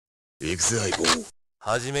行くぜ相棒。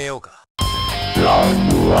始めようか。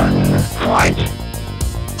Round 1 fight.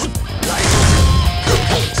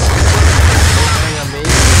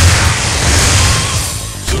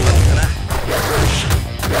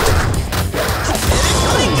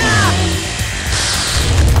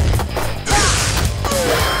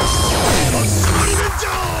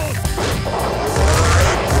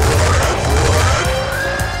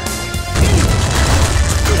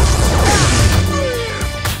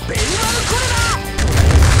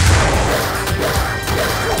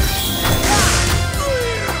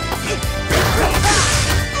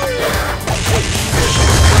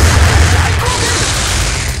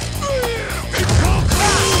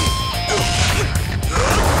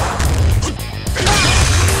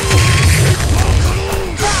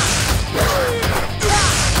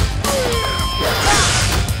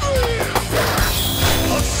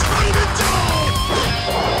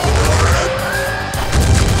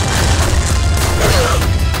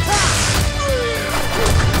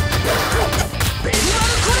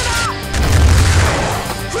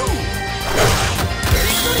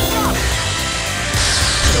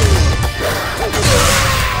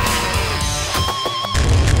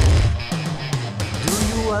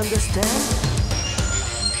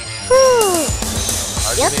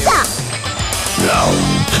 やった。 Round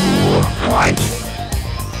 2 fight.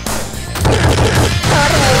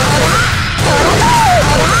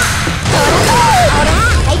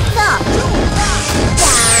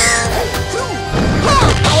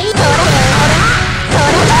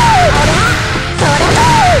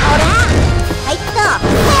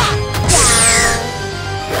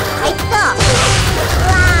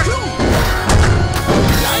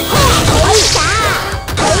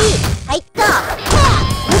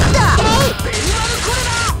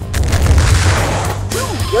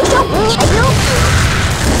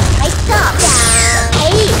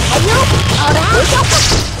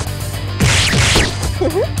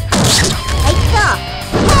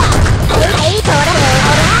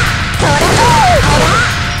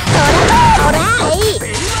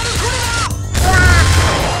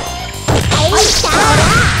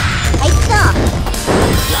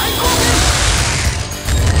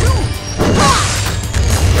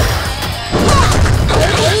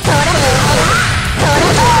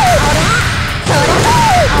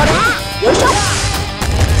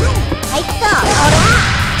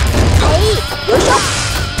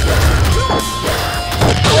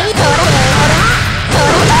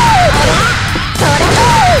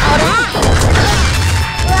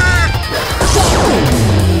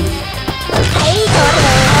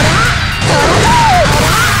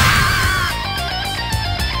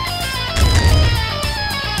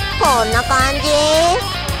 こんな感じ。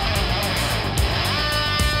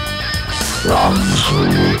 Round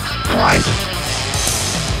 3 fight.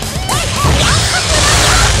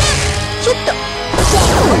 シュッと。こ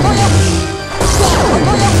こよ。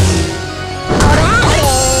ほらー。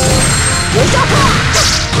よいしょ。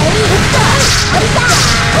はい、打った。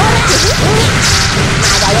ほら。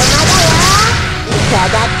まだよ。いた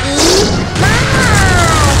だきまー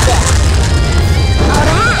す。ほら。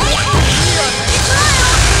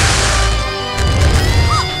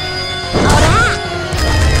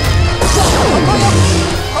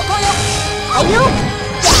 はいよ。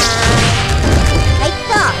じゃーん。はいっ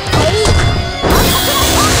と。はい。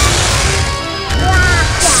うわー。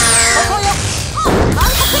じゃーん。ここよ。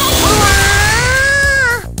うわ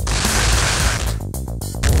ー。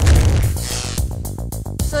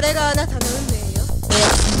それがあなたの運命よ。おや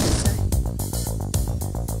すみなさい。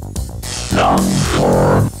Round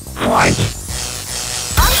 4 fight.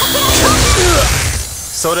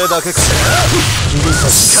 それだけか。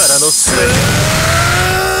力の末。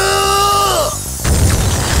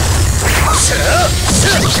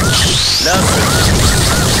ラス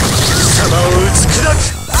貴様を打ち砕く。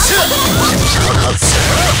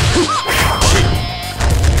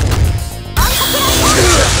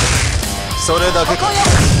それだけか。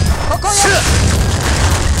ここよ。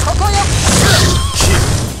ここよ。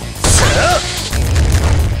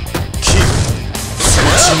打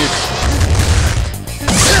ち抜く。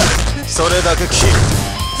それだけか。打ち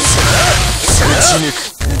抜く。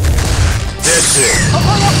出て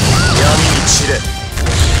闇に散れ。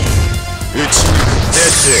打ち抜く。出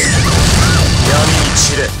て闇に散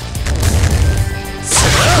れ。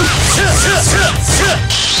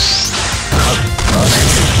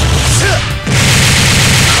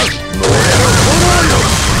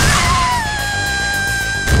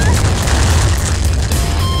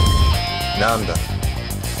なんだ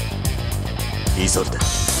急いだ。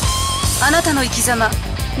あなたの生き様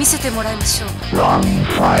見せてもらいましょう。Round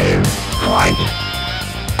 5 fight.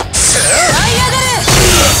 そ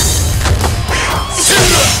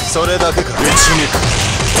それだけか。打ち抜く。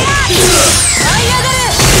舞い上が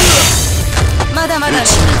る。まだまだね。打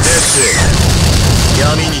ち抜く。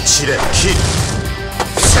闇に散れ。切る。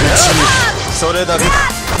打ち抜く。それだけか。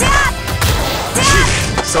切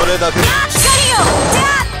る。それだけか。光よ。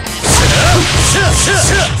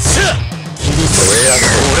切り添えやがれ。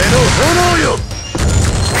俺の炎よ。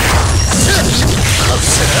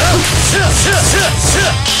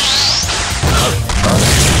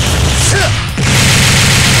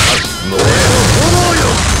燃えろ炎よ。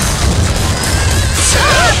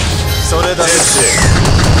それだけ。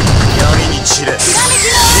闇に散れ。ひらめ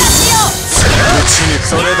きの嵐よ。打ち抜く。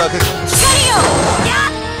それだけ。光よ。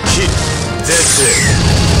切る。絶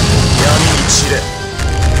闇に散れ。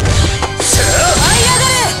舞い上が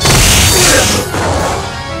る。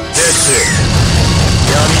絶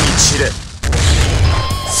闇に散れ。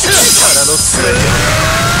力のすべて。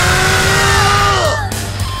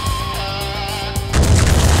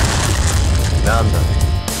なんだ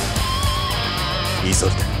急いで。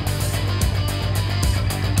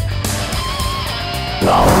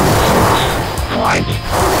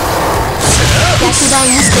逆台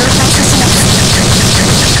にしてお返しします。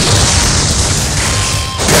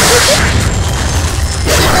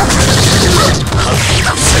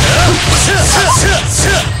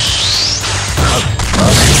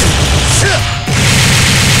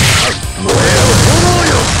燃えろ炎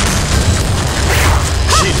よ。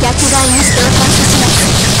逆台にしてお返しします。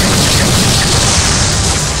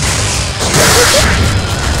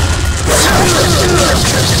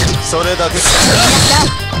それだけ。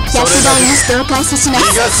逆台にしてお返しします。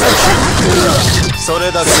気が先。そ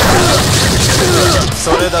れだけ。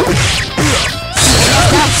それだけ。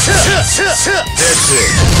絶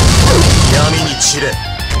闇に散れ。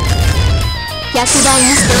逆台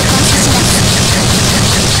にしてお返しします。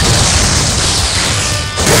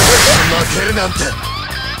負けるなんて。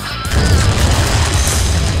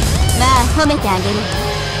まあ褒めてあげる。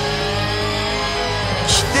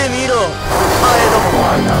来てみろ、ハエども。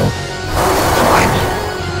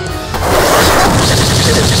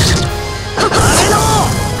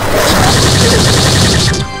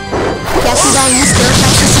逆台にしてお返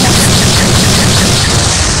しします。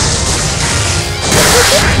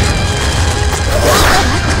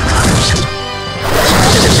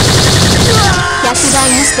逆台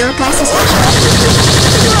にしてお返しします。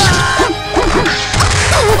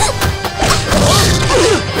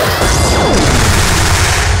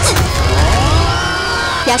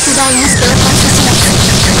逆台にしてお返しします。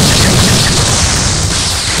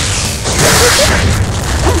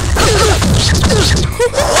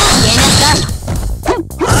言えなさい。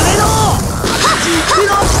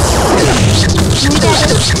無駄で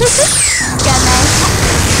す。捕まえた。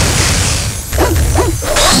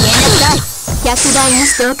言えなさい。逆台にし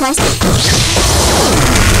てお返し。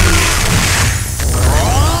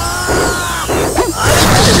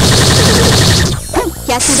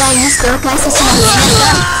逆台にしてお返しします。